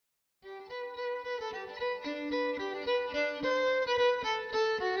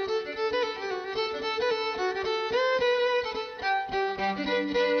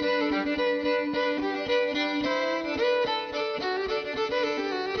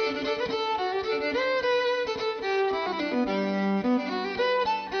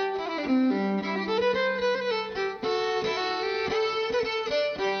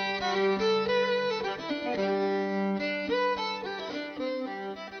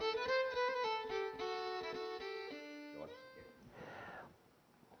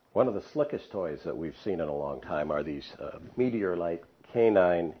One of the slickest toys that we've seen in a long time are these MeteorLight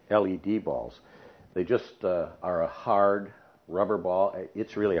canine LED balls. They just are a hard rubber ball.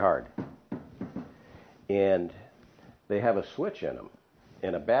 It's really hard. And they have a switch in them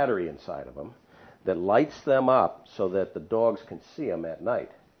and a battery inside of them that lights them up so that the dogs can see them at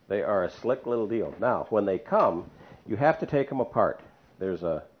night. They are a slick little deal. Now, when they come, you have to take them apart. There's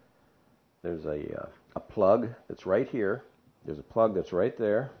a plug that's right here. There's a plug that's right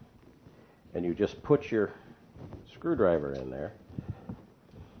there, and you just put your screwdriver in there.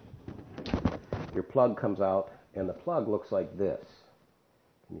 Your plug comes out, and the plug looks like this.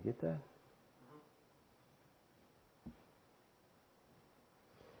 Can you get that?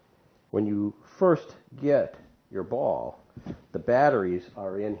 When you first get your ball, the batteries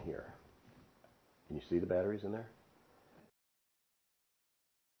are in here. Can you see the batteries in there?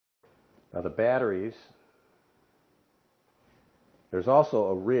 Now the batteries, there's also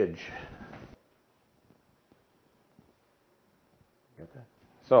a ridge. Got that?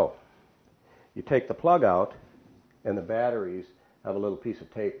 So, you take the plug out, and the batteries have a little piece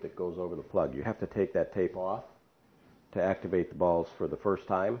of tape that goes over the plug. You have to take that tape off to activate the balls for the first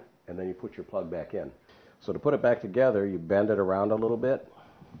time, and then you put your plug back in. So to put it back together, you bend it around a little bit,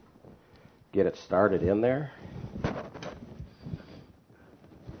 get it started in there.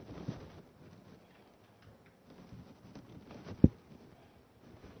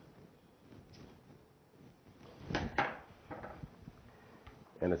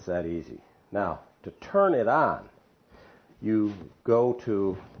 And it's that easy. Now, to turn it on, you go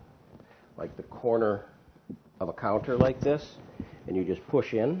to like the corner of a counter like this, and you just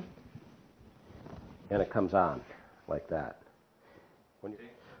push in, and it comes on like that.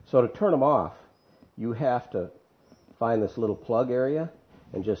 So to turn them off, you have to find this little plug area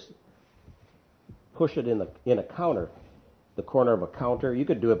and just push it in a counter, the corner of a counter. You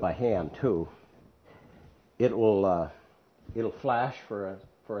could do it by hand too. It'll flash for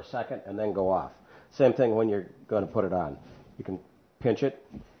a second and then go off. Same thing when you're going to put it on. You can pinch it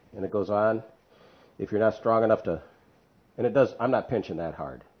and it goes on. If you're not strong enough to, and it does, I'm not pinching that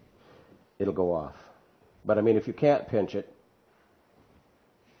hard, it'll go off. But I mean, if you can't pinch it,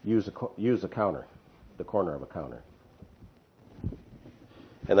 use a counter, the corner of a counter,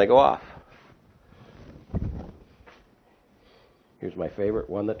 and they go off. Here's my favorite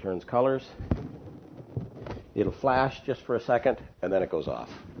one that turns colors. It'll flash just for a second, and then it goes off.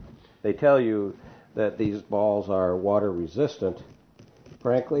 They tell you that these balls are water resistant.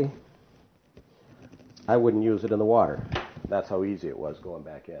 Frankly, I wouldn't use it in the water. That's how easy it was going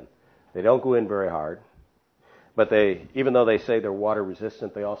back in. They don't go in very hard, but even though they say they're water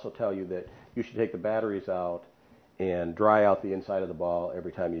resistant, they also tell you that you should take the batteries out and dry out the inside of the ball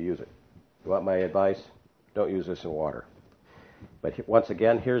every time you use it. You want my advice? Don't use this in water. But once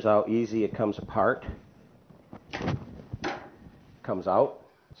again, here's how easy it comes apart. Comes out.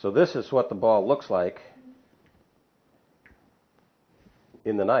 So this is what the ball looks like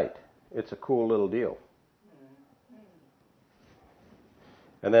in the night. It's a cool little deal.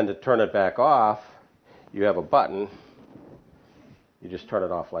 And then to turn it back off, you have a button. You just turn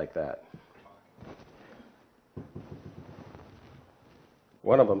it off like that.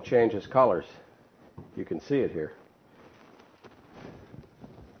 One of them changes colors. You can see it here.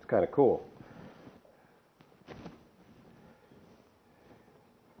 It's kind of cool.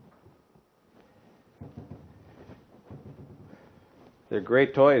 They're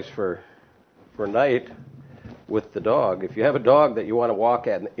great toys for night with the dog. If you have a dog that you want to walk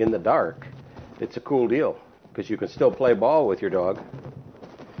at in the dark, it's a cool deal because you can still play ball with your dog.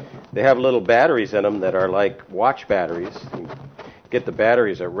 They have little batteries in them that are like watch batteries. You get the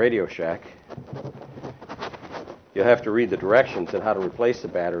batteries at Radio Shack. You'll have to read the directions on how to replace the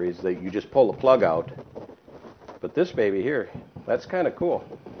batteries. You just pull the plug out. But this baby here, that's kind of cool.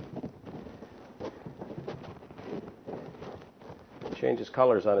 Changes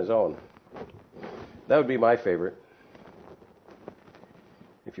colors on his own. That would be my favorite.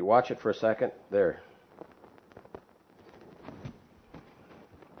 If you watch it for a second, there.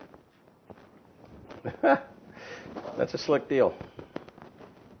 That's a slick deal.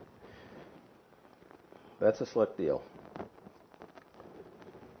 That's a slick deal.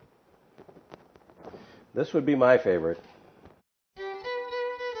 This would be my favorite.